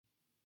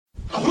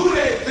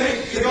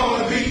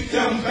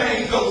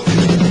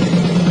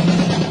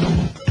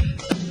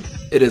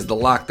It is the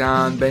Locked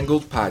On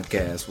Bengals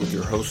podcast with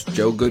your hosts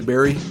Joe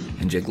Goodberry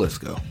and Jake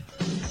Lisco.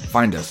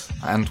 Find us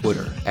on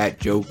Twitter at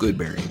Joe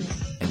Goodberry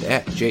and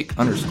at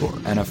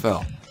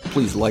Jake_NFL.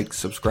 Please like,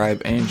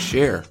 subscribe, and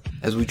share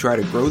as we try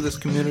to grow this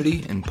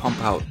community and pump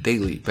out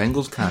daily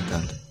Bengals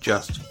content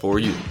just for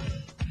you.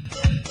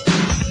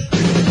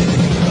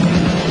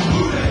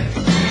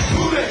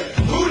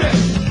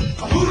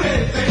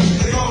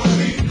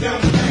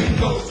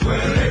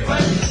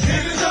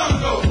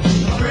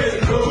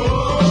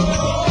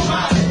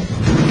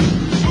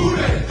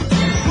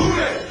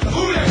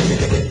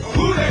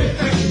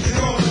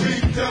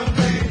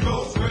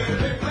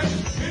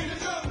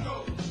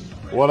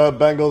 What up,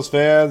 Bengals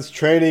fans?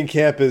 Training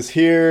camp is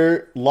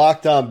here.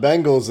 Locked On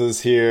Bengals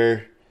is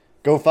here.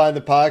 Go find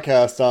the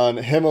podcast on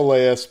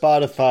Himalaya,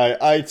 Spotify,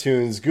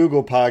 iTunes,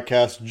 Google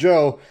Podcasts.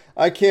 Joe,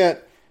 I can't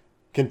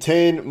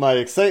contain my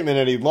excitement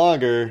any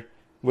longer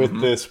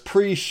with this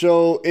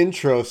pre-show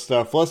intro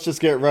stuff. Let's just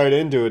get right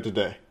into it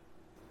today.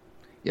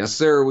 Yes,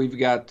 sir. We've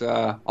got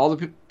all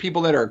the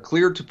people that are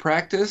cleared to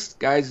practice,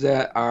 guys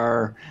that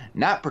are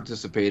not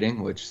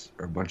participating, which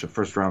are a bunch of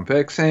first-round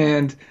picks,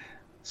 and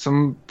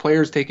some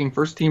players taking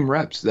first-team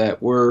reps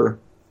that were,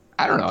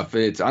 I don't know if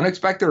it's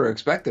unexpected or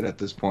expected at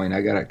this point.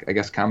 I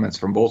guess, comments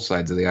from both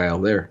sides of the aisle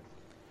there.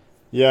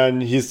 Yeah,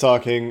 and he's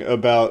talking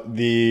about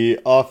the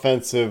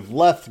offensive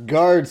left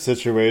guard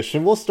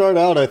situation. We'll start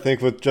out, I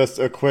think, with just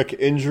a quick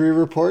injury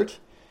report.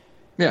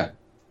 Yeah.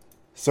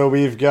 So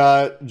we've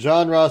got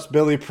John Ross,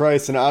 Billy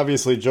Price, and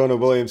obviously Jonah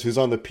Williams, who's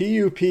on the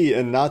PUP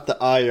and not the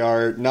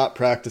IR, not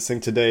practicing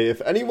today. If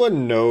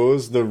anyone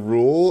knows the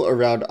rule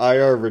around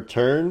IR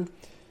return,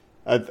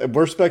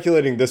 we're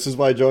speculating this is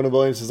why Jonah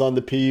Williams is on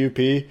the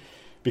PUP,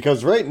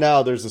 because right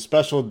now there's a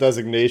special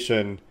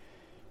designation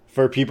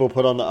for people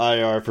put on the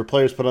IR, for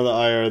players put on the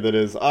IR, that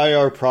is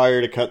IR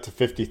prior to cut to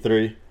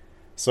 53.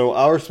 So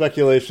our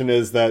speculation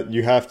is that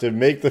you have to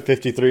make the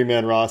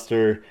 53-man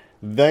roster,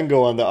 then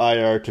go on the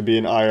IR to be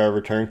an IR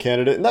return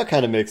candidate, and that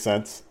kind of makes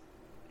sense.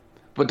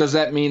 But does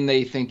that mean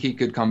they think he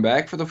could come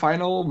back for the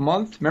final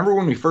month? Remember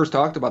when we first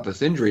talked about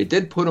this injury? It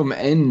did put him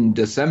in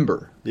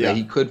December. Yeah,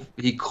 he could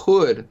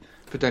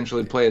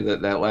potentially play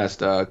that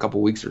last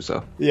couple weeks or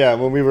so. Yeah,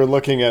 when we were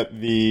looking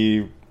at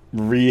the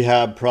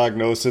rehab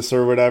prognosis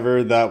or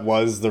whatever, that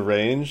was the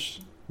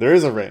range. There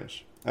is a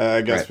range.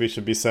 I guess we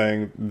should be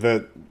saying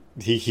that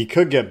he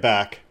could get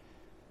back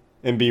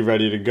and be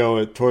ready to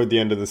go toward the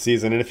end of the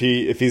season. And if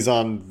he's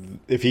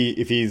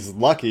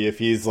lucky, if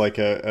he's like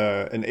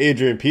an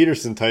Adrian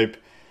Peterson type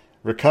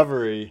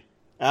recovery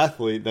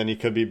athlete, then he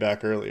could be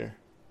back earlier.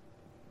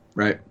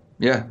 Right.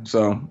 Yeah.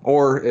 So,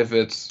 or if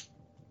it's,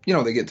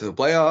 they get to the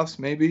playoffs,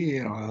 maybe,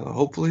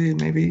 hopefully,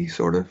 maybe,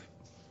 sort of.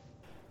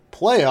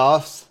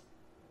 Playoffs?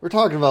 We're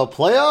talking about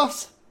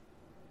playoffs?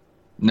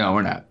 No,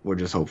 we're not. We're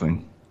just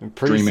hoping.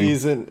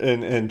 Preseason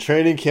and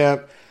training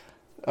camp,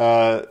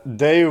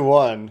 day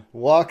one,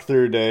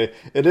 walkthrough day.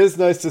 It is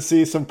nice to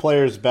see some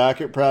players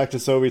back at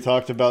practice. So we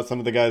talked about some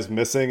of the guys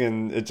missing,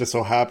 and it just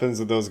so happens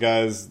that those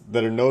guys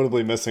that are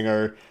notably missing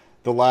are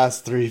the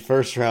last 3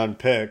 first-round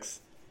picks.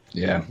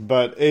 Yeah.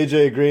 But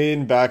A.J.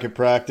 Green back at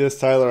practice,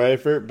 Tyler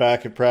Eifert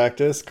back at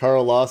practice,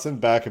 Carl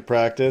Lawson back at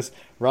practice,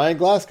 Ryan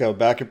Glasgow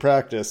back at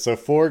practice. So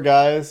 4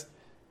 guys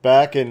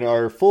back and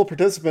are full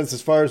participants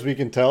as far as we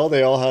can tell.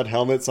 They all had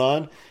helmets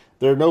on.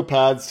 There are no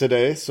pads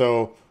today,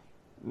 so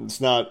it's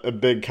not a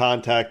big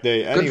contact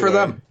day anyway. Good for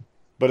them.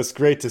 But it's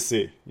great to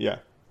see. Yeah.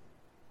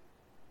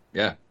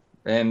 Yeah.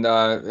 And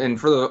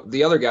for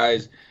the other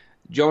guys,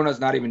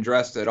 Jonah's not even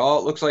dressed at all.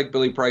 It looks like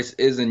Billy Price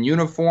is in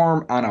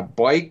uniform on a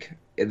bike.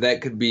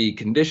 That could be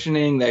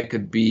conditioning. That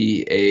could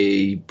be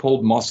a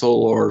pulled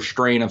muscle or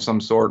strain of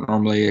some sort.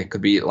 Normally, it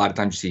could be, a lot of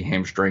times you see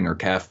hamstring or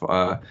calf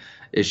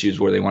issues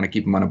where they want to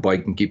keep them on a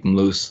bike and keep them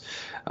loose.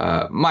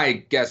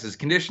 My guess is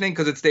conditioning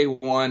because it's day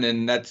one,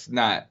 and that's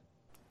not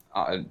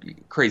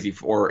crazy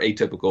or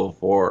atypical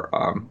for,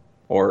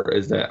 or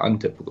is that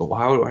untypical?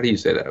 How do you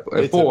say that?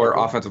 Atypical. For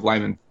offensive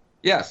linemen.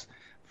 Yes,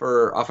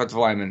 for offensive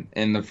linemen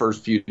in the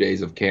first few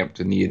days of camp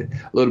to need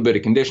a little bit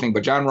of conditioning.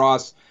 But John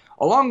Ross,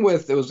 along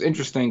with, it was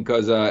interesting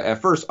because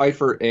at first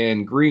Eifert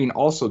and Green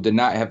also did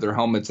not have their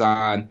helmets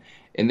on,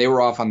 and they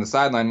were off on the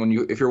sideline.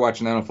 If you're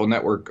watching the NFL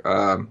Network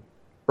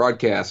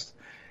broadcast,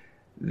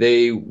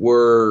 they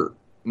were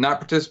not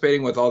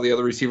participating with all the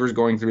other receivers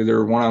going through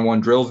their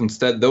one-on-one drills.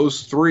 Instead,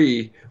 those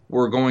 3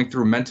 were going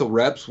through mental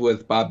reps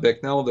with Bob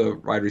Bicknell, the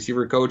wide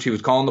receiver coach. He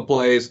was calling the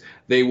plays.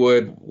 They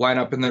would line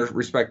up in their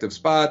respective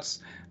spots.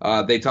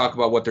 They talk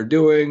about what they're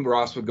doing.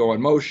 Ross would go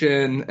in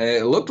motion.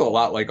 It looked a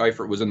lot like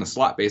Eifert was in the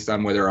slot based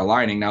on where they're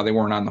aligning. Now, they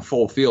weren't on the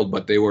full field,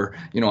 but they were,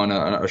 on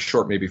a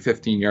short, maybe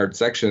 15-yard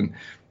section.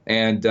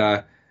 And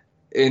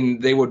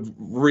and they would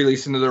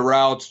release into their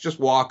routes, just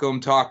walk them,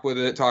 talk with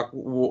it, talk,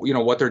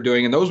 what they're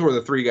doing. And those were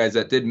the three guys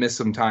that did miss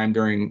some time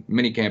during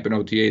minicamp and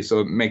OTA. So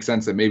it makes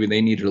sense that maybe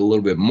they needed a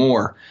little bit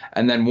more.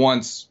 And then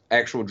once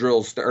actual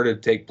drills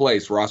started to take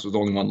place, Ross was the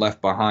only one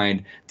left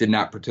behind, did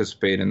not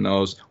participate in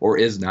those, or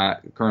is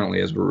not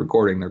currently as we're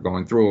recording. They're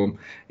going through them.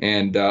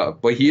 And,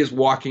 but he is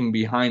walking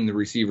behind the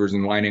receivers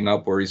and lining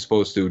up where he's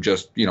supposed to,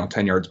 just,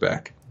 10 yards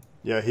back.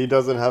 Yeah, he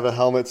doesn't have a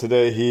helmet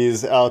today.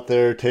 He's out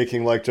there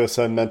taking, like Joe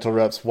said, mental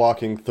reps,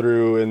 walking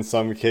through in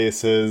some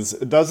cases.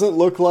 It doesn't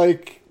look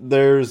like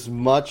there's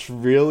much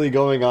really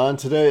going on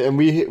today, and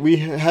we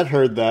had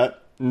heard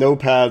that. No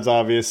pads,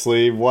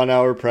 obviously. 1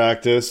 hour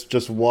practice,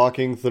 just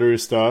walking through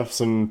stuff.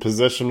 Some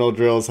positional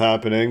drills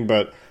happening,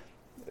 but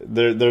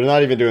they're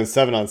not even doing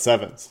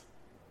 7-on-7s.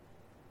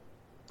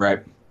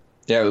 Right.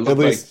 Yeah, it looked at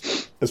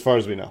least as far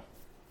as we know.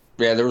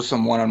 Yeah, there was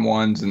some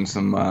 1-on-1s and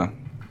some...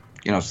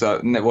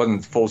 so it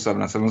wasn't full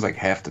 7-on-7. It was like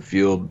half the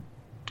field,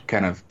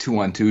 kind of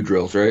 2-on-2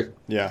 drills, right?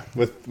 Yeah,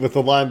 with the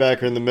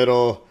linebacker in the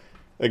middle,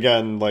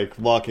 again, like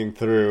walking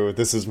through,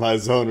 this is my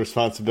zone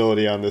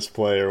responsibility on this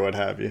play or what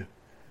have you.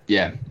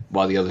 Yeah,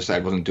 while the other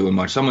side wasn't doing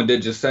much. Someone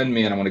did just send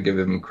me, and I want to give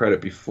him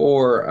credit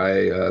before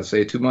I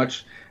say too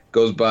much.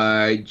 Goes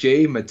by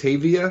Jay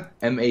Matevia,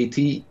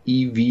 Matevia.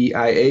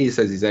 He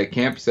says he's at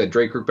camp. He said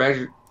Drake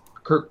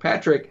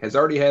Kirkpatrick has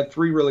already had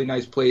 3 really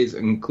nice plays,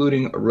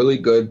 including a really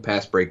good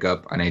pass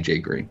breakup on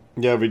AJ Green.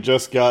 Yeah, we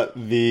just got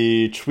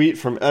the tweet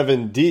from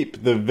Evan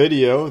Deep, the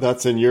video.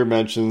 That's in your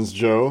mentions,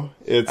 Joe.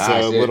 It's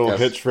a little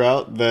hitch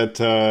route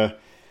that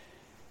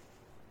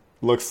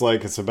looks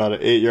like it's about an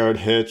 8-yard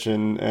hitch,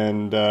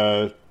 and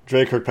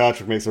Drake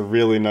Kirkpatrick makes a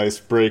really nice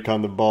break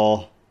on the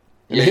ball.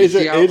 And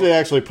yeah, AJ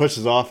actually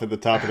pushes off at the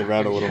top of the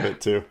route a little bit,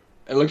 too.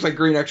 It looks like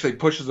Green actually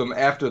pushes him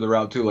after the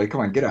route, too. Like,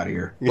 come on, get out of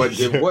here.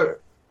 But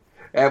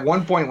at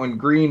one point when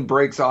Green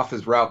breaks off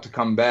his route to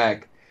come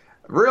back,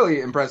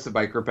 really impressive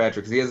by Kirkpatrick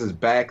because he has his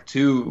back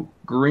to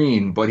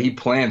Green, but he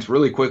plants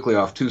really quickly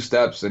off 2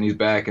 steps, and he's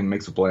back and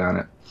makes a play on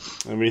it.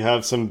 And we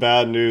have some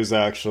bad news,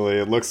 actually.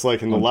 It looks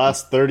like in the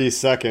last 30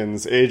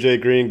 seconds, A.J.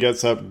 Green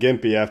gets up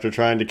gimpy after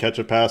trying to catch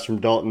a pass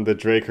from Dalton that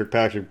Drake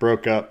Kirkpatrick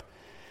broke up.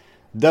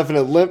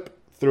 Definite limp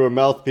through a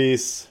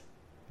mouthpiece.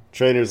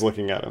 Trainer's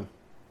looking at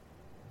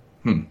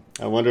him.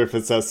 I wonder if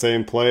it's that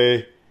same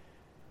play.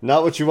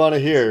 Not what you want to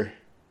hear.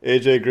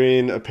 A.J.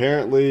 Green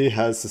apparently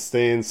has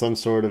sustained some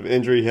sort of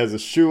injury. He has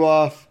his shoe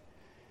off.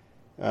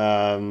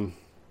 Left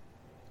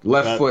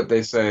foot,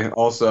 they say,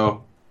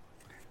 also.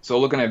 So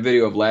looking at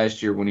video of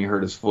last year when he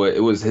hurt his foot,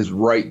 it was his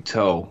right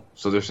toe.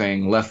 So they're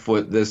saying left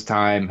foot this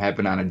time,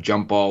 happened on a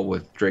jump ball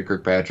with Drake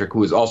Kirkpatrick,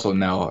 who is also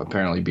now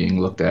apparently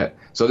being looked at.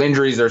 So the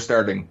injuries are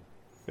starting.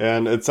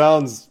 And it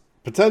sounds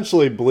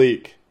potentially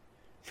bleak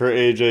for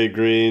A.J.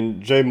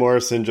 Green. Jay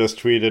Morrison just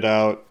tweeted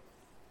out,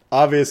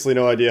 obviously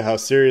no idea how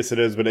serious it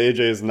is, but AJ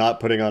is not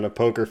putting on a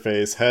poker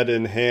face. Head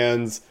in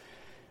hands,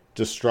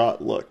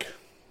 distraught look.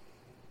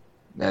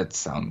 That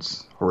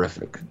sounds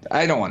horrific.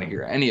 I don't want to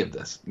hear any of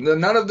this.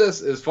 None of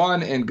this is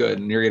fun and good,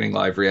 and you're getting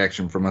live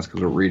reaction from us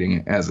because we're reading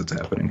it as it's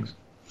happening.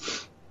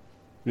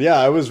 Yeah,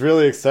 I was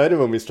really excited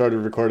when we started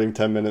recording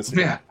 10 minutes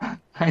ago. Yeah,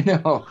 I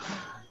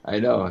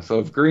know. So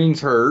if Green's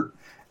hurt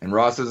and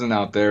Ross isn't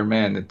out there,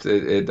 man,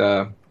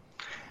 it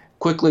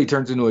quickly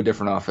turns into a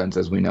different offense,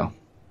 as we know.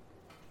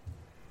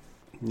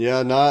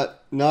 Yeah,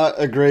 not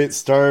a great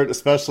start,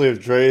 especially if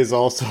Dre's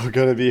also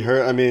going to be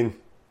hurt. I mean,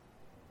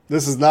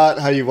 this is not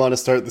how you want to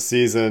start the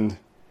season.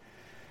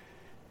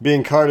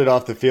 Being carted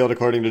off the field,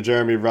 according to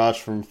Jeremy Roch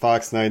from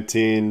Fox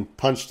 19,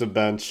 punched a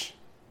bench.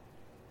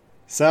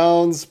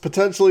 Sounds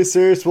potentially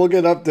serious. We'll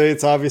get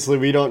updates. Obviously,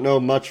 we don't know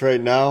much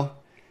right now.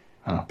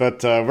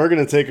 But we're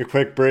going to take a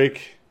quick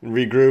break and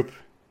regroup,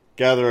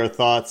 gather our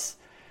thoughts,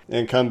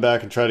 and come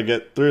back and try to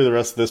get through the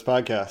rest of this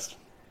podcast.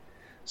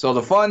 So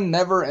the fun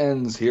never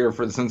ends here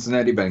for the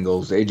Cincinnati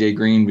Bengals. A.J.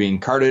 Green being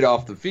carted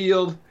off the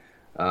field,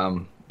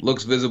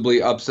 looks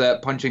visibly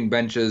upset, punching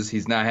benches.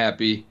 He's not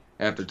happy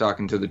after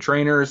talking to the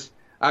trainers.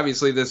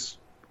 Obviously this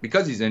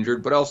because he's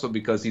injured, but also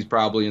because he's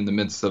probably in the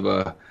midst of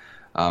a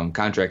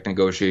contract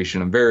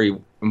negotiation, a very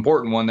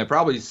important one that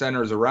probably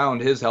centers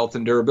around his health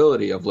and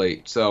durability of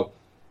late. So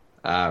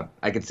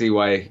I could see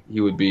why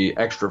he would be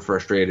extra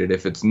frustrated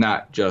if it's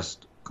not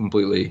just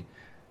completely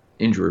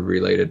injury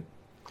related.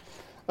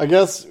 I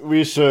guess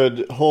we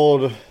should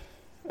hold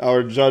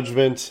our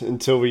judgment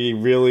until we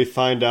really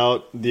find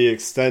out the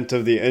extent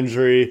of the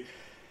injury.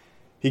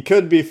 He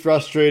could be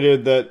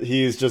frustrated that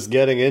he's just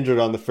getting injured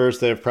on the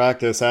first day of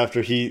practice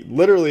after he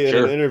literally in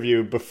an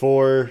interview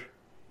before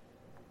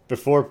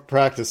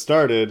practice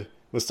started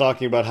was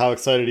talking about how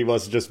excited he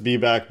was to just be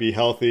back, be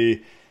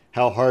healthy,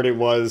 how hard it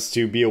was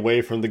to be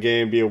away from the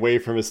game, be away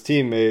from his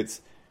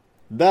teammates.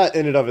 That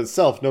in and of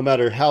itself, no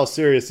matter how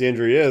serious the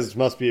injury is,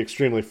 must be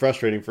extremely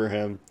frustrating for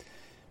him.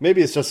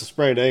 Maybe it's just a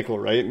sprained ankle,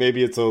 right?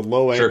 Maybe it's a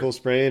low ankle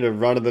sprain, a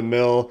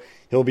run-of-the-mill,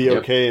 he'll be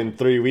okay in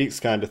 3 weeks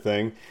kind of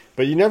thing.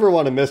 But you never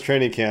want to miss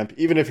training camp,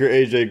 even if you're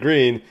A.J.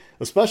 Green,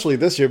 especially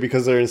this year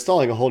because they're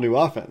installing a whole new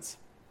offense.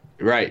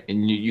 Right,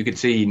 and you could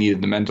see he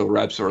needed the mental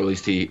reps, or at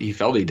least he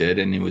felt he did,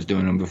 and he was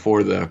doing them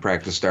before the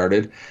practice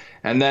started.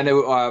 And then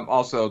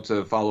also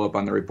to follow up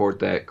on the report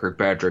that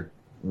Kirkpatrick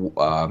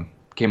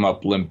came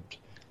up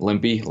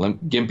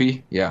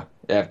gimpy, yeah,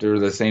 after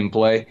the same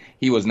play.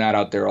 He was not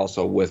out there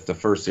also with the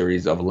first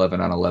series of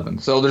 11 on 11.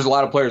 So there's a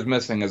lot of players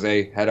missing as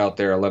they head out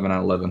there 11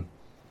 on 11.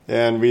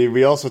 And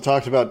we also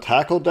talked about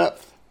tackle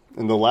depth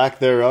and the lack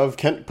thereof.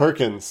 Kent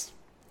Perkins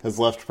has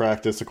left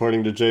practice,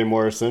 according to Jay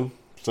Morrison.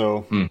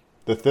 So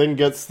the thin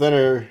gets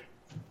thinner.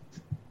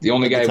 The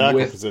only guy tackle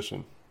with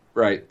position.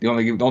 Right. The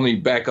only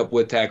backup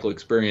with tackle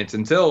experience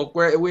until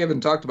we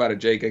haven't talked about it,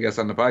 Jake, I guess,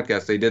 on the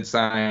podcast. They did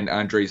sign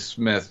Andre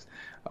Smith.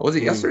 Was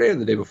it yesterday or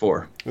the day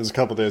before? It was a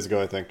couple days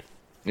ago, I think.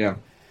 Yeah.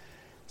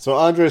 So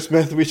Andre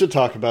Smith, we should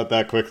talk about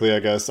that quickly, I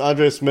guess.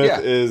 Andre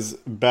Smith is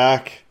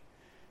back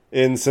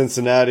in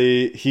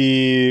Cincinnati.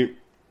 He,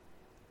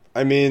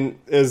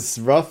 is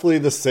roughly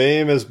the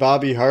same as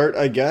Bobby Hart,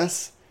 I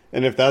guess.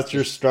 And if that's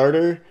your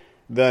starter,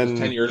 then... He's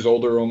 10 years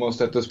older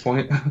almost at this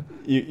point.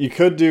 you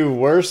could do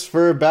worse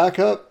for a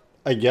backup,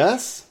 I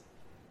guess.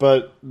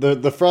 But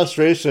the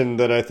frustration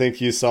that I think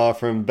you saw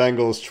from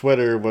Bengals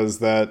Twitter was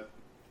that,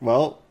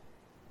 well,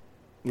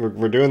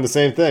 we're doing the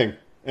same thing.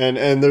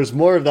 And there's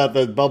more of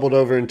that bubbled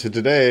over into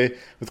today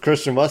with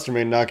Christian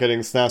Westerman not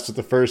getting snaps with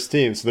the first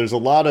team. So there's a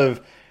lot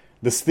of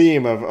this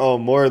theme of,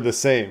 more of the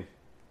same.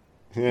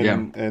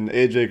 And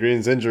AJ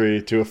Green's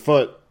injury to a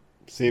foot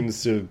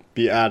seems to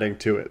be adding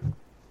to it.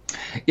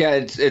 Yeah,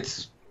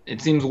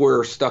 it seems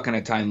we're stuck in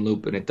a time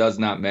loop, and it does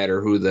not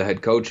matter who the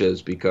head coach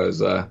is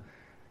because,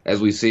 as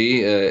we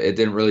see, it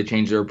didn't really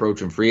change their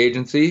approach in free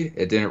agency.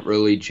 It didn't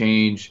really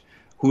change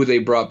who they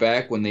brought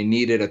back when they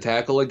needed a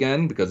tackle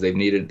again because they've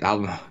needed,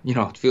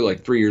 I feel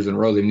like 3 years in a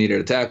row they've needed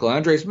a tackle.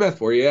 Andre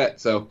Smith, where you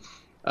at? So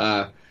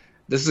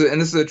this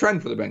is a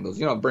trend for the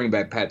Bengals. Bring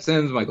back Pat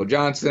Sims, Michael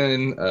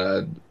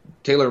Johnson,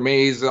 Taylor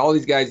Mays, all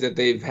these guys that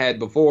they've had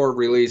before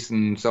release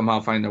and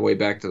somehow find their way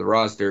back to the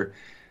roster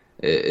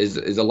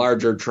is a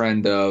larger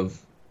trend of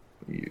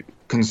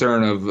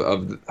concern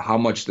of how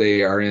much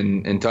they are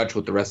in touch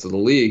with the rest of the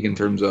league in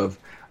terms of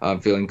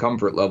feeling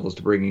comfort levels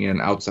to bringing in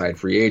outside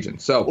free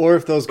agents. So, or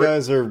if those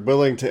guys are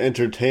willing to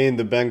entertain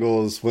the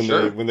Bengals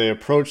when they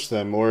approach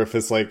them, or if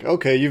it's like,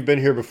 okay, you've been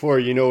here before,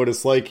 you know what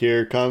it's like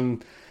here,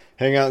 come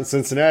hang out in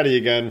Cincinnati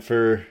again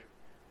for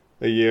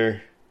a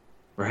year.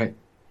 Right.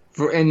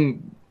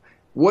 And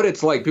what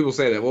it's like, people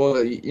say that,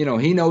 well,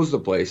 he knows the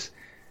place.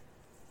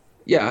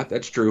 Yeah,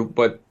 that's true,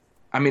 but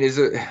is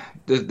it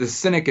the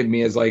cynic in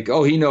me is like,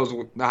 oh, he knows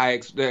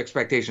the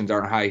expectations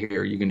aren't high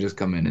here. You can just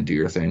come in and do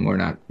your thing. We're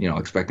not,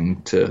 expecting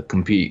to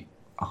compete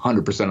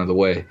 100% of the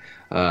way.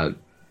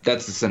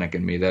 That's the cynic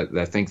in me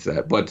that thinks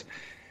that. But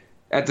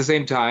at the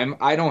same time,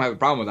 I don't have a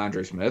problem with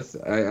Andre Smith.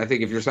 I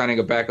think if you're signing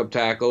a backup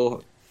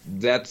tackle,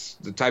 that's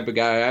the type of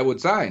guy I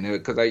would sign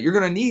because you're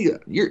going to need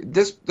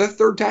the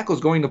third tackle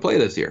is going to play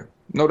this year.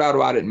 No doubt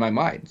about it in my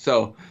mind.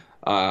 So.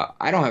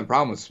 I don't have a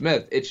problem with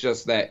Smith. It's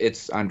just that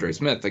it's Andre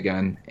Smith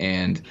again,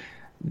 and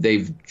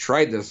they've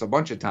tried this a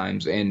bunch of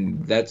times,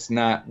 and that's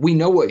not – we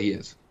know what he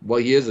is.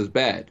 What he is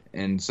bad.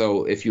 And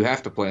so if you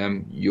have to play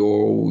him,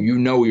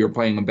 you're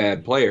playing a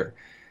bad player,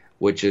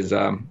 which is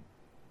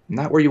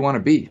not where you want to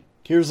be.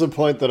 Here's the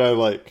point that I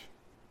like.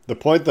 The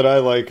point that I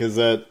like is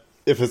that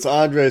if it's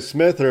Andre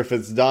Smith or if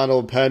it's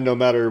Donald Penn, no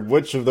matter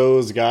which of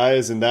those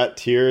guys in that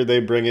tier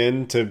they bring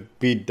in to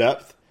be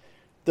depth,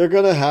 they're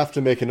going to have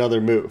to make another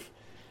move.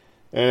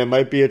 And it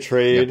might be a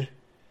trade.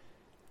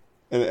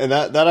 Yep. And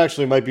that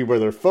actually might be where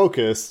they're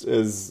focused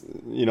is,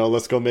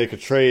 let's go make a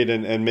trade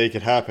and make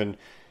it happen.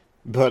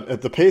 But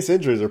at the pace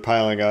injuries are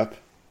piling up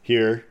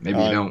here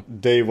on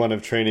day one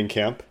of training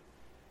camp.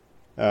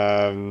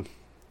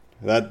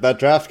 That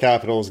draft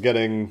capital is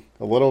getting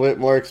a little bit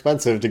more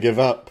expensive to give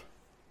up.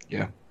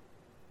 Yeah.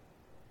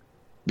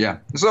 Yeah.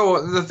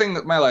 So the thing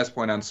that my last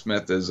point on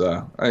Smith is, people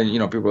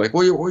are like,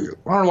 well,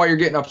 I don't know why you're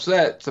getting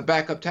upset. It's a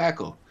backup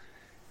tackle.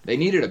 They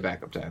needed a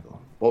backup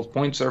tackle. Both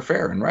points are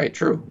fair and right,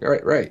 true.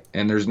 Right.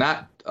 And there's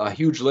not a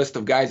huge list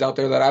of guys out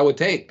there that I would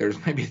take.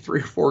 There's maybe 3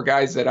 or 4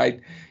 guys that I'd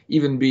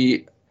even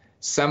be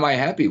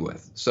semi-happy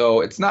with.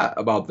 So it's not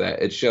about that.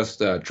 It's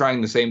just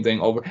trying the same thing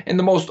over. And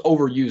the most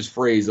overused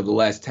phrase of the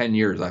last 10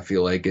 years, I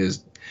feel like,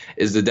 is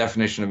the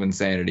definition of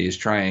insanity, is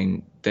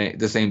trying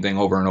the same thing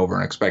over and over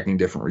and expecting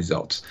different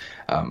results.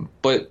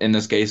 But in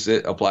this case,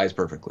 it applies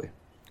perfectly.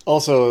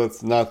 Also,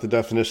 it's not the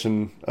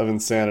definition of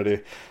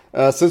insanity.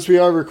 Since we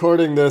are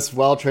recording this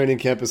while training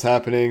camp is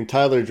happening,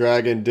 Tyler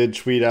Dragon did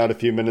tweet out a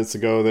few minutes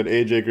ago that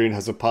AJ Green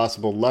has a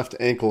possible left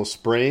ankle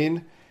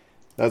sprain.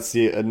 That's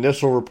the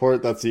initial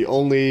report. That's the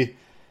only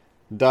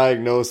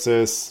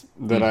diagnosis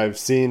that I've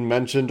seen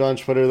mentioned on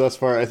Twitter thus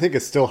far. I think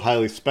it's still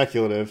highly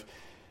speculative.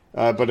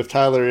 But if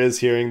Tyler is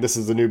hearing, this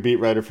is the new beat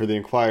writer for the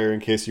Inquirer, in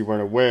case you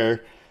weren't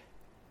aware.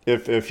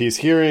 If he's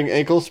hearing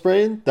ankle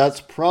sprain,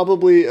 that's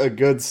probably a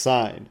good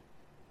sign.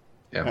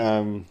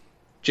 Yeah.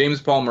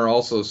 James Palmer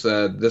also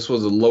said this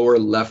was a lower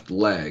left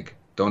leg.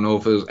 Don't know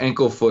if it was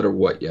ankle, foot, or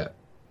what yet.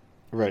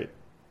 Right.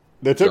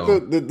 They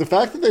took the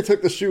fact that they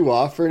took the shoe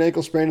off for an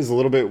ankle sprain is a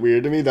little bit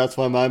weird to me. That's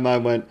why my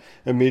mind went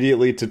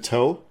immediately to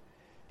toe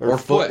or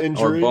foot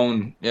injury or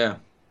bone. Yeah.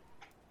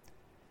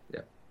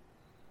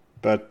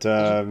 But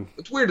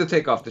it's weird to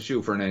take off the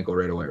shoe for an ankle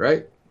right away,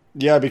 right?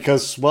 Yeah,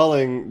 because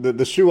swelling,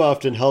 the shoe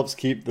often helps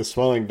keep the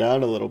swelling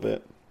down a little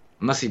bit.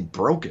 Unless he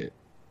broke it.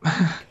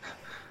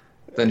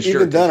 Then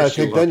even then, I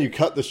think then you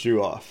cut the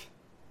shoe off.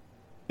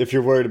 If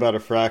you're worried about a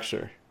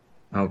fracture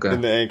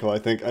in the ankle, I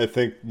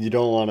think you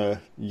don't want to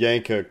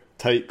yank a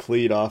tight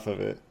cleat off of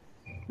it.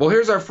 Well,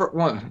 here's our first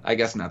one. I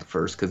guess not the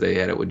first because they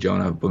had it with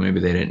Jonah, but maybe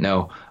they didn't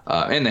know.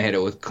 And they had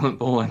it with Clint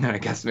Boling, and I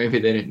guess maybe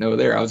they didn't know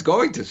there. I was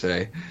going to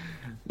say,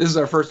 this is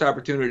our first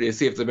opportunity to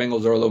see if the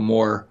Bengals are a little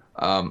more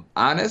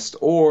honest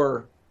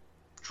or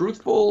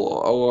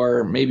truthful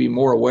or maybe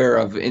more aware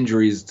of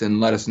injuries and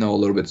let us know a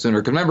little bit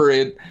sooner. Because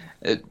remember,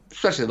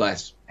 especially the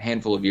last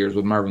handful of years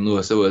with Marvin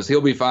Lewis, it was he'll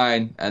be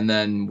fine, and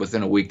then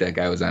within a week that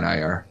guy was on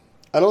IR.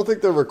 I don't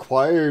think they're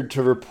required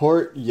to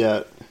report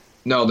yet.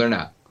 No, they're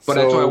not. But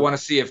that's why I want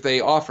to see if they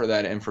offer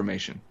that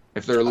information.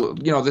 If they're,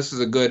 this is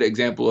a good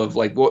example of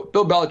like what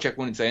Bill Belichick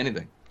wouldn't say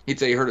anything. He'd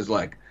say he hurt his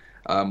leg.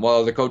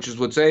 While other coaches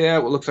would say, yeah,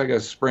 it looks like a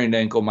sprained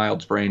ankle,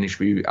 mild sprain. He should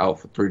be out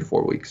for 3 to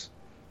 4 weeks.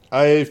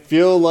 I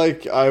feel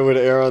like I would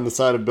err on the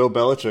side of Bill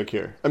Belichick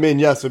here. I mean,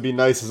 yes, it'd be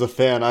nice as a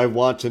fan. I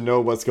want to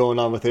know what's going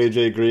on with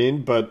AJ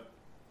Green, but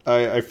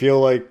I feel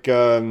like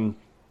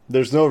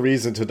there's no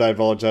reason to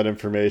divulge that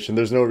information.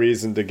 There's no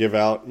reason to give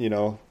out,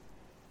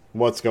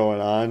 what's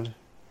going on.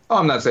 Oh,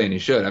 I'm not saying he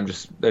should. I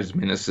just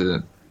mean this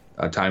is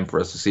a time for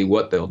us to see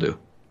what they'll do.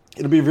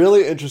 It'll be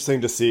really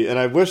interesting to see, and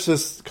I wish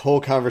this whole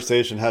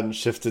conversation hadn't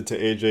shifted to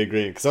AJ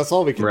Green, because that's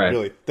all we can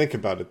really think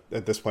about it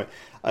at this point.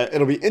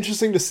 It'll be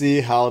interesting to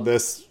see how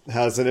this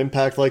has an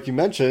impact, like you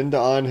mentioned,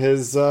 on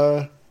his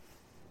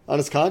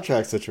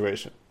contract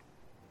situation.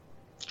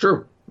 It's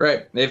true,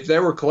 right? If they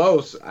were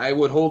close, I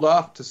would hold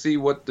off to see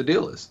what the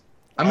deal is.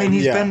 I mean,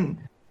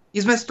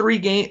 he's missed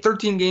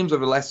 13 games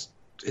over the last,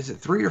 is it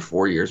 3 or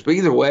 4 years? But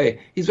either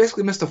way, he's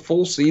basically missed a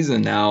full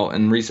season now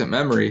in recent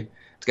memory.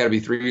 It's got to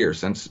be 3 years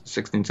since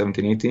 16,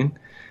 17, 18.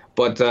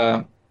 But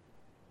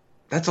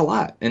that's a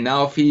lot. And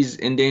now if he's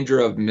in danger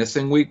of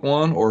missing week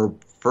 1 or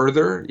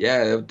further,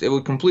 it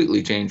would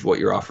completely change what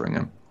you're offering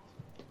him.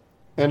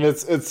 And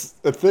it's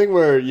a thing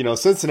where,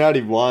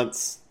 Cincinnati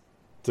wants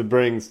to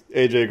bring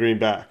AJ Green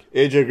back.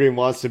 AJ Green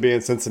wants to be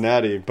in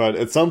Cincinnati, but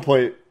at some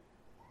point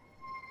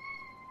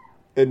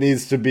it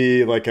needs to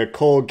be like a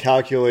cold,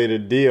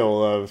 calculated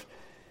deal of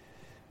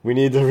we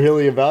need to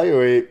really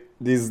evaluate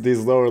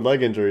these lower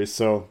leg injuries.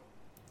 So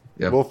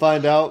we'll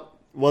find out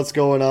what's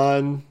going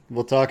on.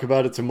 We'll talk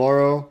about it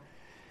tomorrow.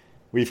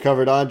 We've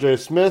covered Andre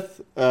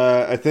Smith.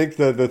 I think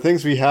the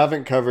things we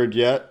haven't covered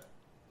yet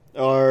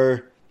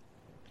are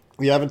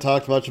we haven't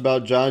talked much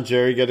about John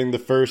Jerry getting the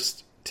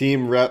first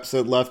team reps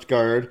at left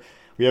guard.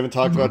 We haven't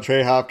talked about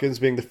Trey Hopkins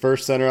being the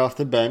first center off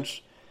the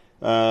bench.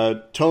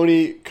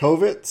 Tony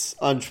Kovitz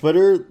on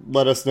Twitter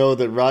let us know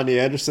that Rodney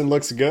Anderson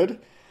looks good.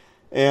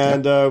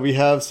 And we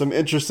have some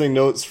interesting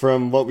notes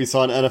from what we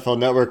saw on NFL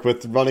Network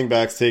with running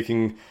backs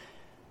taking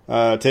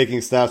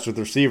snaps with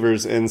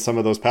receivers in some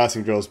of those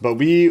passing drills. But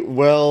we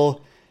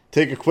will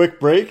take a quick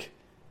break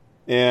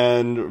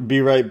and be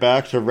right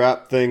back to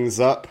wrap things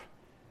up.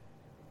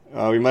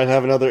 We might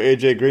have another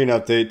AJ Green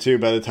update, too,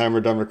 by the time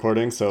we're done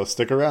recording, so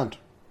stick around.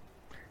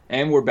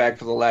 And we're back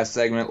for the last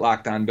segment,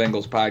 Locked On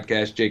Bengals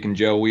podcast. Jake and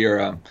Joe,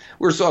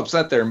 we're so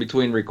upset there in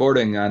between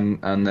recording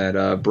on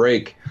that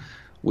break.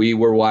 We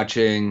were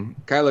watching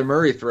Kyler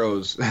Murray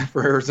throws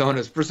for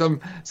Arizona.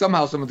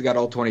 Somehow someone's got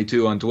all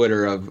 22 on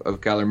Twitter of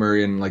Kyler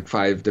Murray in like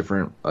 5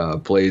 different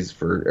plays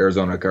for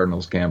Arizona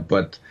Cardinals camp.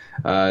 But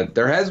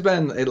there has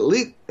been, it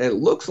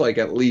looks like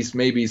at least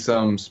maybe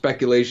some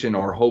speculation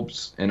or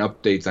hopes and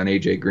updates on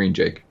AJ Green,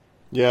 Jake.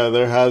 Yeah,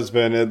 there has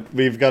been.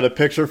 We've got a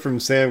picture from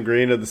Sam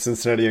Green of the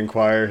Cincinnati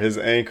Enquirer. His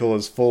ankle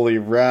is fully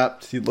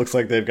wrapped. It looks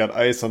like they've got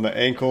ice on the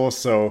ankle,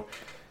 so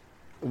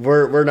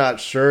we're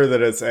not sure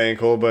that it's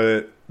ankle,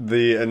 but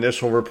the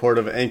initial report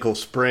of ankle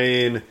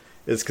sprain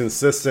is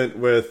consistent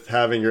with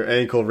having your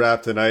ankle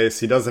wrapped in ice.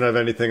 He doesn't have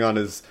anything on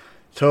his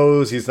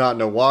toes. He's not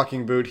in a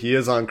walking boot. He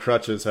is on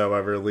crutches,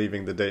 however,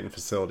 leaving the Dayton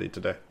facility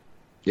today.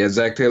 Yeah,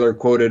 Zach Taylor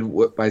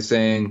quoted by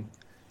saying,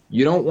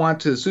 "You don't want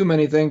to assume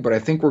anything, but I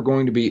think we're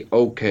going to be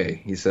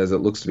okay." He says it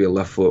looks to be a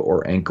left foot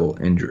or ankle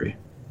injury.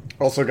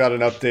 Also got an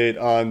update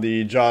on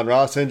the John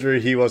Ross injury.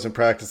 He wasn't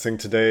practicing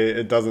today.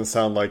 It doesn't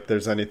sound like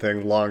there's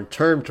anything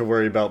long-term to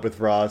worry about with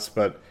Ross,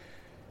 but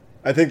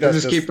I think that's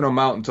just keeping him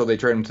out until they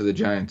trade him to the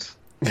Giants.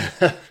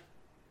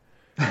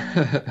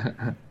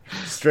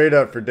 Straight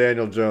up for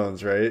Daniel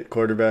Jones, right?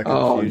 Quarterback in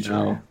the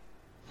future.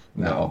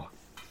 No.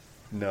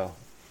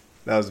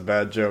 That was a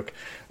bad joke.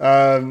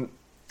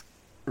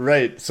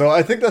 Right. So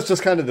I think that's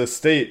just kind of the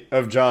state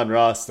of John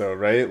Ross, though,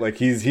 right?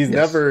 Like it's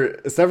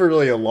never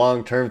really a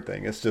long-term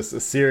thing. It's just a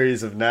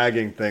series of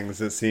nagging things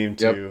that seem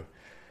to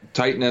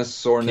tightness,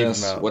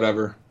 soreness,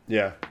 whatever.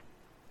 Yeah.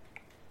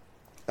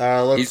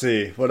 Let's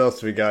see. What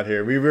else we got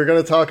here? We were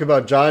going to talk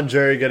about John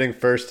Jerry getting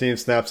first-team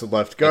snaps at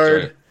left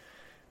guard. Right.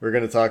 We're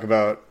going to talk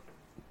about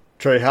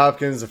Trey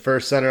Hopkins, the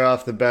first center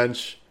off the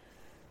bench.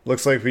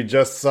 Looks like we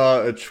just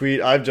saw a tweet.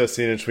 I've just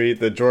seen a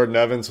tweet that Jordan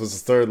Evans was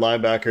the third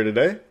linebacker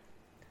today,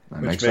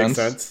 That which makes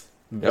sense.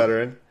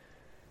 Veteran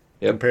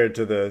compared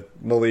to the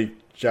Malik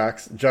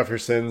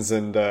Jeffersons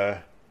and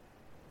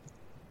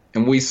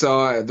we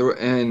saw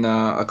in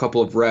a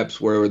couple of reps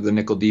where the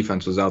nickel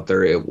defense was out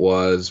there, it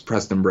was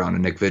Preston Brown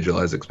and Nick Vigil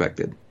as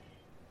expected.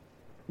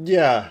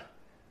 yeah,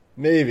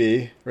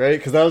 maybe, right?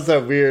 Because that was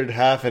that weird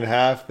half and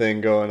half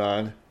thing going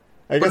on.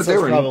 I guess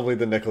that's probably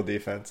the nickel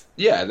defense.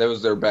 Yeah, that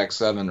was their back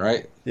seven,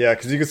 right? Yeah,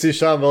 because you could see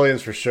Sean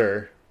Williams for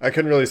sure. I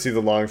couldn't really see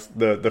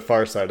the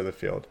far side of the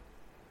field.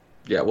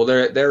 Yeah, well,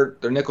 their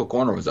nickel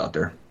corner was out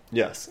there.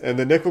 Yes, and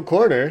the nickel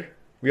corner,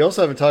 we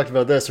also haven't talked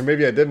about this, or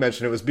maybe I did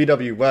mention it, was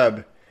B.W.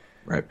 Webb,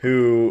 right?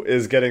 Who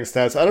is getting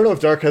snaps. I don't know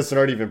if Dark has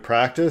already even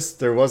practiced.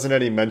 There wasn't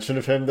any mention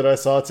of him that I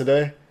saw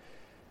today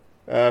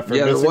for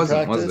missing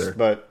practice, was there?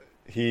 But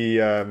he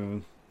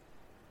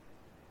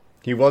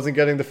wasn't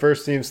getting the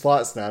first team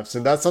slot snaps,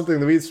 and that's something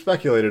that we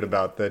speculated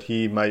about, that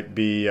he might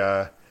be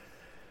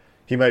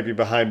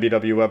behind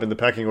B.W. Webb in the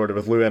pecking order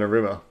with Lou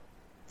Anarumo.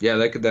 Yeah,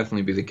 that could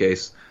definitely be the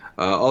case.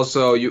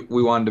 Also,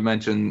 we wanted to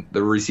mention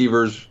the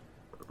receivers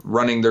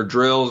running their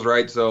drills,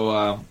 right?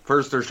 So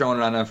first they're showing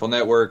it on NFL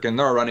Network, and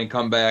they're running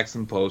comebacks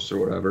and posts or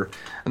whatever.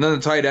 And then the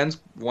tight ends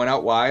went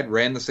out wide,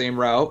 ran the same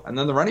route, and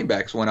then the running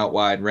backs went out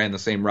wide, ran the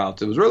same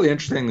routes. It was really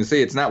interesting to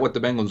see. It's not what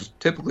the Bengals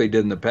typically did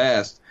in the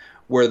past,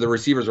 where the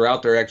receivers are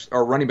out there,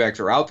 or running backs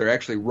are out there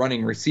actually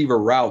running receiver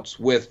routes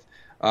with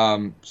a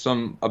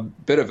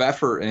bit of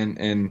effort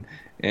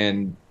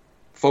and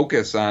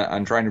focus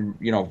on trying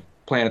to,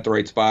 plan at the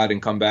right spot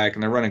and come back,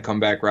 and they're running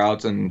comeback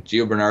routes, and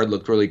Gio Bernard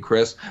looked really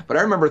crisp. But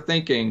I remember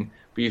thinking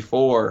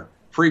before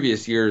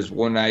previous years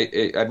when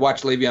I'd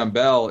watch Le'Veon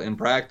Bell in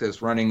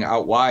practice running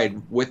out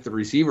wide with the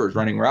receivers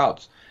running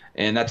routes,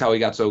 and that's how he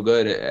got so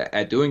good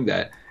at doing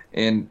that.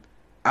 And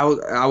I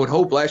would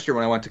hope last year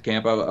when I went to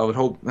camp, I would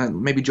hope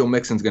maybe Joe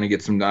Mixon's going to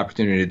get some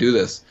opportunity to do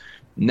this.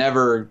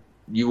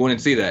 You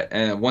wouldn't see that.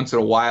 And once in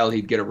a while,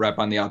 he'd get a rep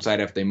on the outside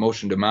after they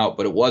motioned him out,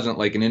 but it wasn't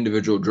like an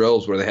individual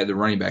drills where they had the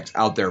running backs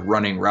out there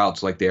running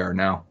routes like they are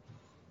now.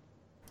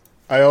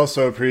 I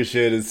also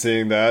appreciated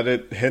seeing that.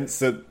 It hints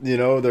that,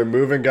 they're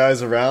moving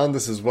guys around.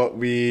 This is what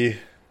we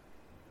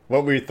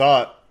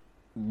thought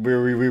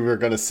we were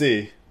going to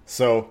see.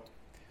 So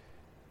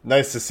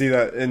nice to see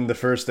that in the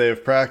first day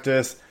of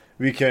practice.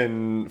 We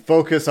can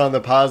focus on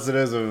the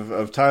positives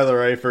of Tyler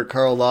Eifert,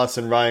 Carl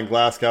Lawson, Ryan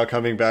Glasgow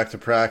coming back to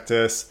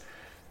practice.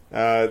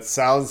 It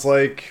sounds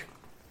like,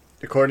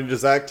 according to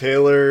Zach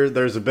Taylor,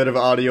 there's a bit of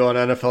audio on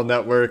NFL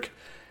Network.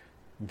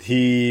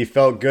 He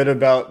felt good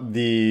about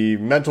the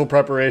mental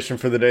preparation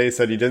for the day. He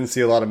said he didn't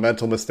see a lot of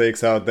mental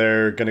mistakes out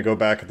there. Going to go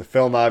back at the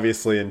film,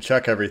 obviously, and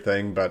check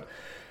everything. But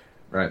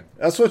right,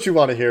 that's what you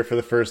want to hear for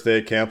the first day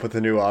of camp with the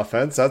new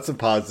offense. That's a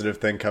positive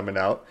thing coming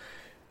out.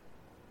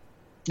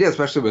 Yeah,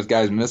 especially with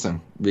guys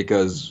missing,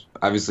 because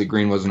obviously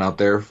Green wasn't out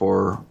there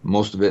for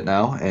most of it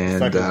now, and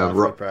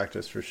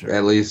practice for sure.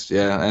 At least,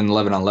 yeah, and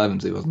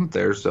 11-on-11s he wasn't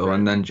there. So, right.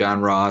 And then John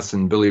Ross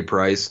and Billy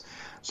Price.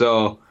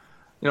 So,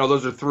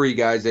 those are three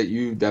guys that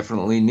you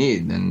definitely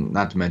need, and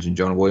not to mention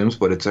Jonah Williams,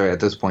 but it's at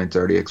this point it's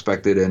already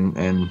expected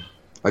and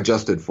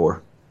adjusted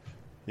for.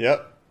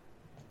 Yep.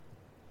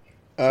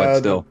 But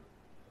still,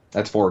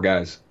 that's four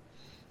guys.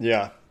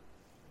 Yeah.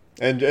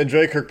 And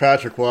Dre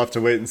Kirkpatrick, we'll have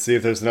to wait and see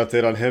if there's an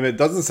update on him. It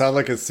doesn't sound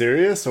like it's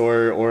serious,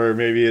 or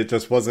maybe it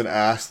just wasn't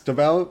asked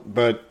about,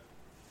 but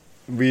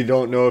we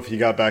don't know if he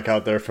got back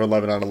out there for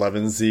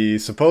 11-on-11s. The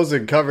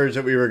supposed coverage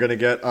that we were going to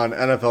get on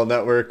NFL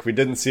Network, we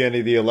didn't see any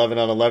of the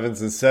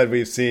 11-on-11s. Instead,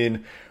 we've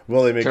seen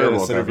Willie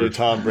McGinnis interview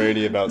Tom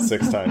Brady about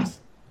 6 times.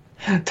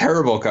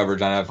 Terrible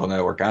coverage on NFL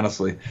Network,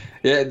 honestly.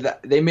 Yeah,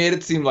 they made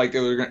it seem like it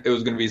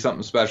was going to be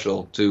something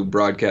special to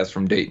broadcast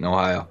from Dayton,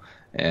 Ohio,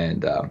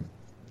 and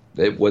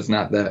it was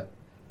not that.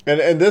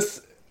 And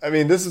this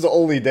is the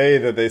only day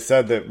that they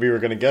said that we were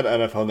going to get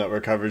NFL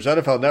Network coverage.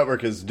 NFL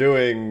Network is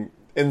doing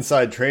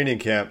inside training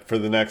camp for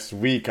the next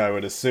week, I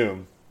would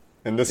assume.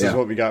 And this is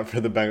what we got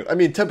for the Bengals. I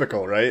mean,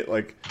 typical, right?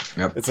 Like,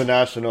 It's a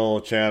national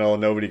channel.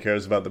 Nobody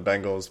cares about the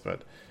Bengals,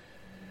 but...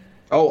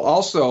 Oh,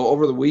 also,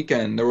 over the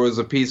weekend, there was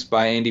a piece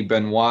by Andy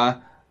Benoit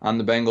on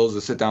the Bengals,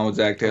 to sit down with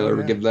Zach Taylor,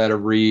 to give that a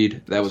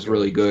read. That was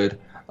really good.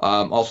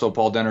 Also,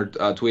 Paul Denner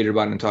tweeted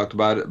about it and talked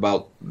about it,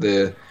 about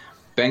the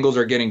Bengals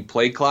are getting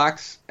play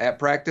clocks at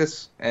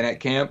practice and at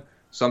camp,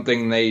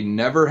 something they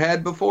never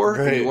had before.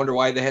 Right. And you wonder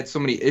why they had so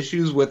many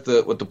issues with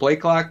the play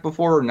clock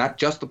before, not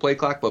just the play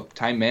clock, but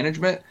time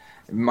management.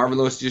 Marvin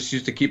Lewis just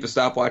used to keep a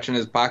stopwatch in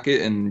his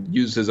pocket and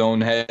use his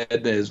own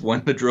head as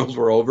when the drills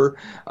were over.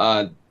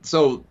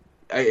 So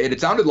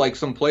it sounded like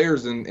some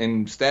players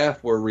and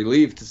staff were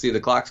relieved to see the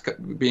clocks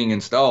being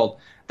installed.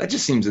 That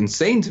just seems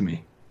insane to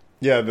me.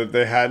 Yeah, that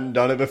they hadn't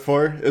done it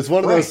before. It's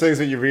one of those things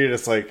that you read,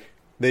 it's like,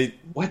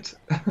 what?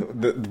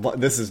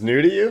 This is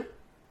new to you?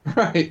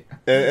 Right.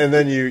 And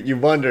then you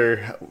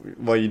wonder,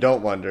 well, you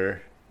don't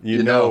wonder.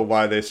 You know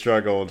why they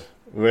struggled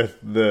with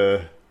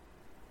the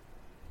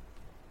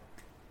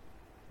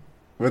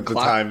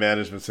time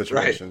management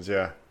situations,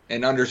 right.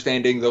 and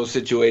understanding those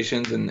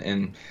situations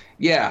and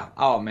yeah,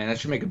 oh man, that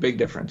should make a big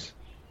difference.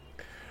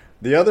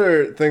 The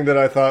other thing that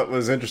I thought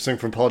was interesting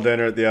from Paul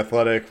Dehner at The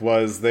Athletic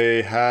was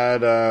they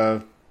have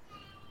a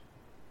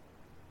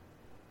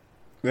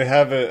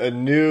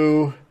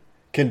new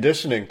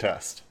conditioning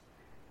test.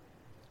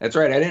 That's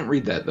right. I didn't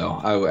read that though.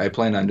 I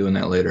plan on doing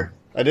that later.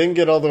 I didn't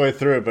get all the way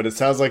through it, but it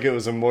sounds like it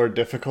was a more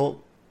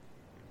difficult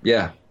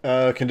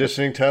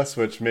conditioning test,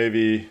 which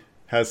maybe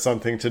has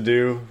something to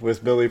do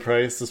with Billy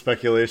Price, the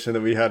speculation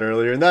that we had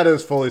earlier. And that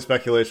is fully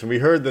speculation. We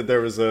heard that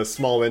there was a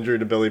small injury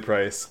to Billy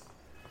Price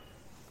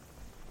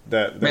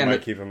that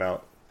might keep him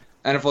out.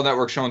 NFL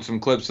Network showing some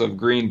clips of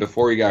Green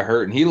before he got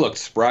hurt, and he looked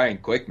spry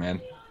and quick,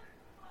 man.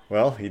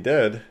 Well, he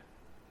did.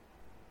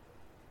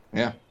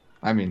 Yeah.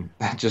 I mean,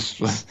 that just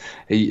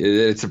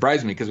it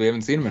surprised me because we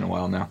haven't seen him in a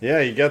while now.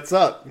 Yeah, he gets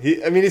up.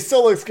 He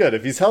still looks good.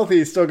 If he's healthy,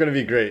 he's still going to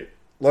be great.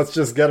 Let's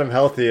just get him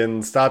healthy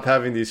and stop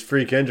having these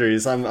freak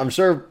injuries. I'm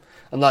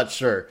not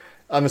sure.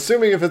 I'm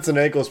assuming if it's an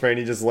ankle sprain,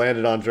 he just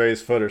landed on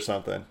Dre's foot or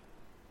something.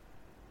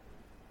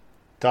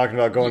 Talking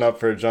about going up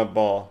for a jump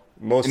ball.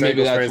 Most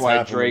ankle sprains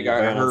happen when you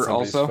land on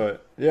somebody's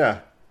foot. Yeah.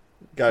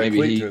 Got a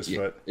cleat to his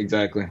foot.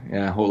 Exactly.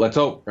 Yeah. Well, let's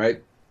hope,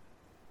 right?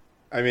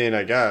 I mean,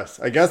 I guess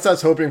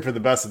that's hoping for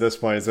the best at this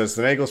point. Is it's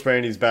an ankle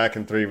sprain, he's back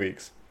in 3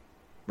 weeks.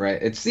 Right.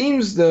 It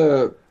seems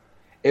it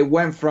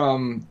went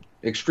from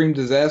extreme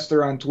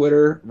disaster on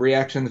Twitter,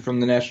 reaction from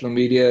the national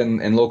media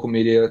and local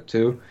media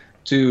too,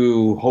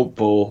 to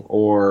hopeful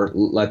or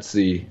let's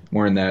see.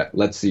 We're in that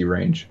let's see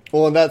range.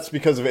 Well, and that's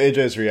because of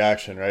AJ's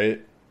reaction,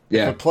 right?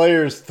 Yeah. If a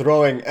player's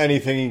throwing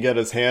anything he can get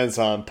his hands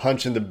on,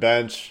 punching the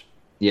bench.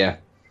 Yeah.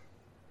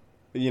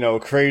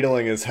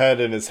 Cradling his head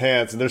in his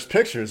hands. And there's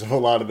pictures of a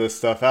lot of this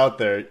stuff out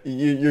there.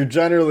 You're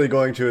generally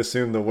going to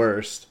assume the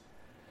worst.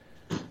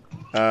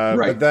 Right.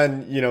 But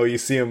then, you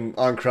see him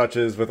on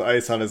crutches with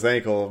ice on his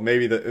ankle.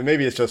 Maybe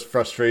it's just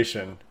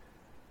frustration,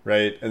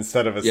 right?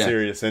 Instead of a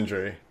serious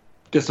injury.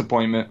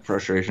 Disappointment,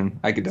 frustration.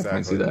 I could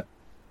definitely see that.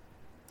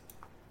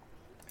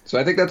 So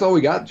I think that's all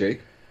we got,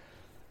 Jake.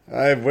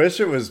 I wish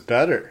it was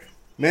better.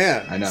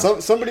 Man, I know.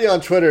 Somebody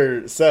on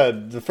Twitter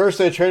said the first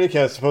day of training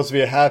camp is supposed to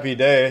be a happy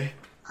day.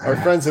 Our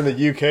friends in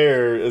the UK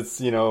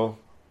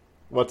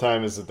what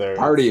time is it there?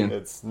 Partying.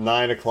 It's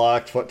 9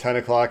 o'clock, 10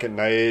 o'clock at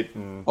night.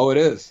 And, oh, it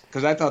is?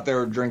 Because I thought they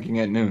were drinking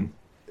at noon.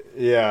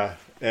 Yeah,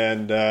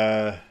 and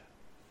they're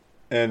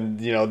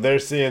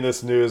seeing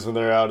this news when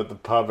they're out at the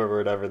pub or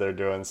whatever they're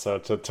doing. So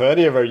to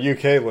any of our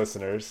UK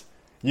listeners,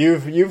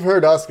 you've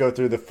heard us go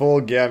through the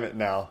full gamut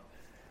now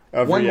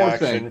of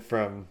reaction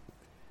from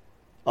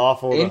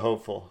awful to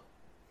hopeful.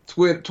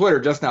 Twitter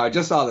just now. I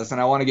just saw this,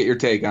 and I want to get your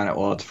take on it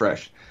while it's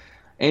fresh.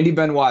 Andy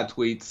Benoit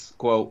tweets,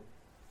 quote,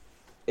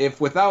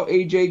 "If without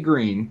A.J.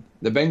 Green,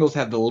 the Bengals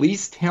have the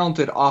least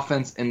talented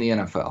offense in the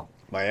NFL."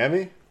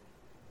 Miami?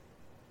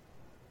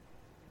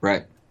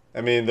 Right.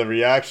 I mean, the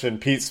reaction,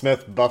 Pete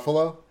Smith,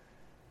 Buffalo?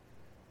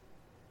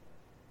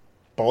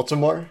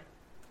 Baltimore?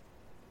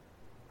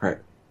 Right.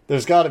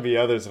 There's got to be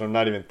others that I'm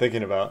not even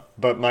thinking about.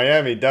 But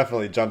Miami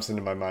definitely jumps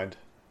into my mind.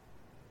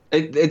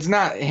 It's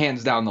not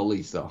hands down the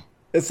least, though.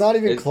 It's not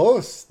even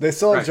close. They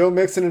still have Joe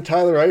Mixon and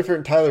Tyler Eifert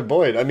and Tyler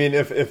Boyd. I mean,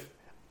 if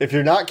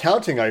you're not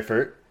counting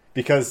Eifert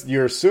because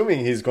you're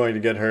assuming he's going to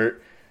get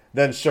hurt,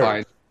 then sure.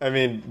 Fine. I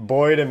mean,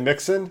 Boyd and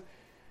Mixon.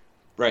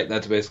 Right,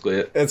 that's basically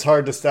it. It's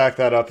hard to stack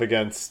that up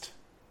against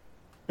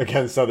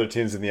other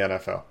teams in the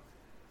NFL.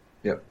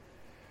 Yep.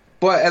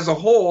 But as a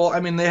whole, I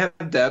mean, they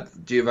have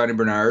depth. Giovanni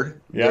Bernard.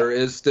 Yep. There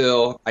is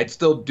I'd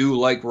still do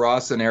like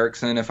Ross and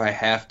Erickson if I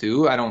have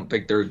to. I don't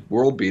think they're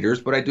world beaters,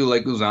 but I do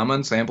like Uzama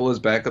and Sample as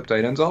backup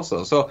tight ends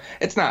also. So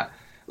it's not.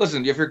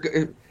 Listen,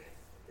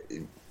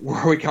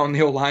 were we counting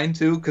the O-line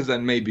too? Because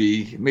then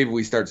maybe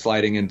we start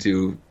sliding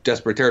into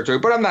desperate territory.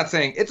 But I'm not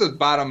saying it's a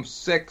bottom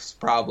 6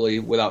 probably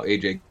without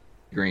A.J.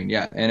 Green.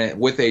 Yeah, and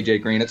with A.J.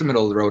 Green, it's a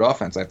middle-of-the-road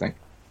offense, I think.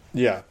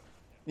 Yeah.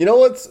 You know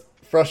what's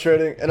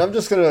frustrating? And I'm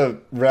just going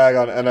to rag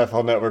on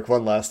NFL Network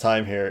one last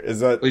time here, is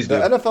that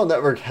NFL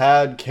Network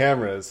had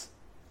cameras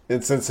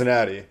in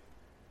Cincinnati.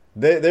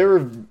 They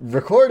were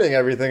recording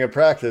everything at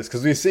practice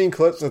because we've seen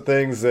clips of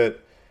things that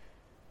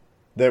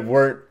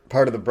weren't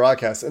part of the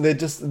broadcast, and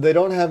they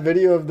don't have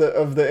video of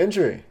the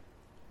injury.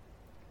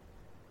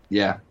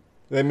 Yeah.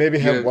 They maybe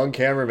have one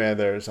cameraman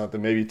there or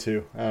something, maybe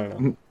 2. I don't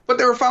know. But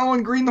they were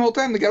following Green the whole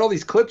time. They got all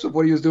these clips of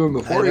what he was doing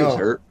before he was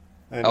hurt.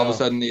 All of a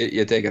sudden,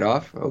 you take it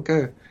off?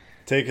 Okay.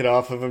 Take it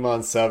off of him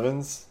on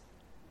 7s?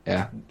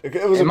 Yeah.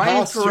 It was Am a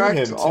pass I incorrect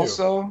to him, too.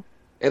 Also,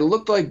 it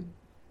looked like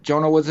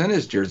Jonah was in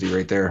his jersey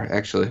right there,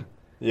 actually.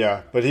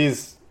 Yeah, but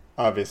he's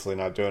obviously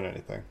not doing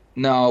anything.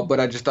 No, but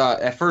I just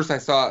thought, at first I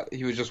thought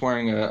he was just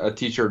wearing a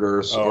T-shirt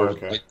or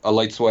like a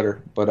light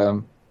sweater. But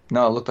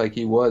no, it looked like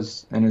he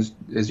was in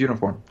his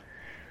uniform.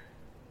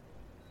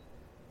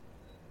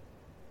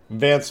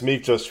 Vance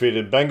Meek just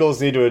tweeted,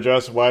 Bengals need to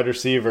address wide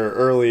receiver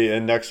early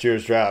in next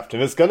year's draft.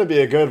 And it's going to be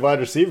a good wide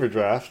receiver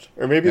draft.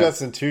 Or maybe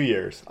that's in 2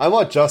 years. I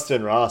want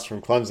Justin Ross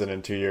from Clemson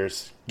in 2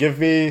 years. Give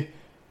me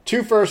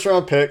 2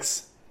 first-round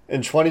picks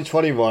in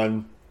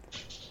 2021,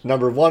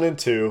 number 1 and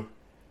 2,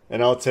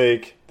 and I'll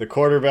take the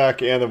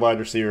quarterback and the wide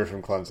receiver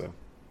from Clemson.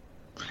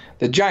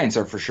 The Giants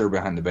are for sure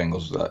behind the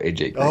Bengals with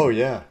AJ Green. Oh,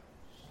 yeah.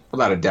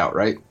 Without a doubt,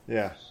 right?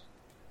 Yeah.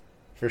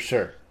 For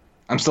sure.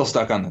 I'm still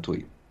stuck on the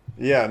tweet.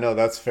 Yeah, no,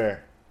 that's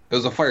fair. It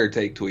was a fire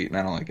take tweet, and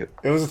I don't like it.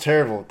 It was a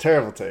terrible,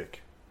 terrible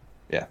take.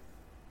 Yeah.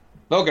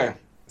 Okay.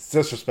 It's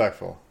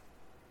disrespectful.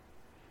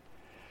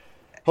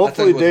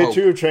 Hopefully day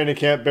 2 of training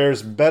camp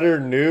bears better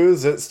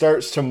news. It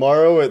starts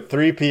tomorrow at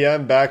 3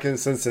 p.m. back in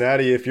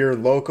Cincinnati. If you're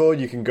local,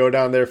 you can go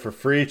down there for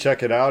free.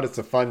 Check it out. It's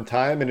a fun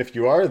time. And if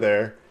you are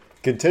there,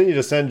 continue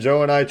to send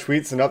Joe and I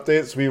tweets and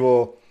updates. We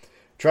will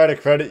try to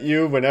credit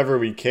you whenever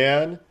we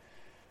can.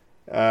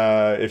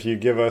 If you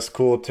give us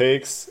cool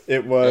takes.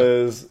 It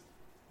was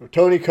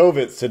Tony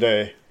Kovitz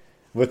today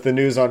with the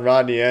news on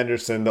Rodney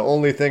Anderson. The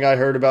only thing I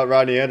heard about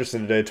Rodney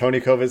Anderson today,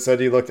 Tony Kovitz said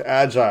he looked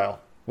agile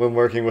when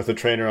working with a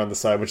trainer on the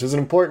side, which is an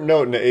important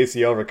note in the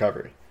ACL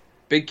recovery.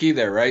 Big key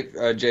there, right,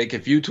 Jake?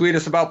 If you tweet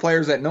us about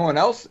players that no one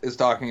else is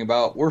talking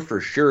about, we're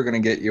for sure going to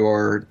get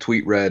your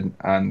tweet read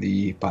on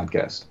the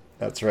podcast.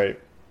 That's right.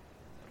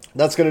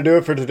 That's going to do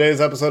it for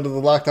today's episode of the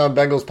Locked On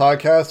Bengals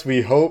podcast.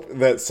 We hope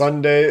that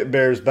Sunday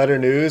bears better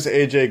news.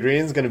 AJ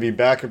Green's going to be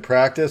back at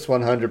practice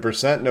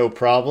 100%, no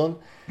problem.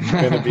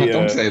 Going to be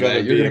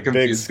a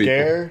big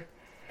scare.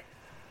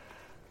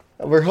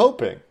 We're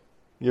hoping.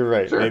 You're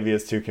right. Sure. Maybe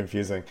it's too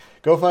confusing.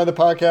 Go find the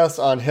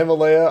podcast on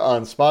Himalaya,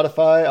 on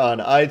Spotify, on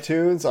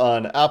iTunes,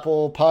 on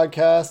Apple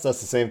Podcasts. That's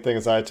the same thing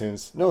as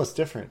iTunes. No, it's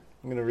different.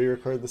 I'm going to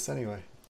re-record this anyway.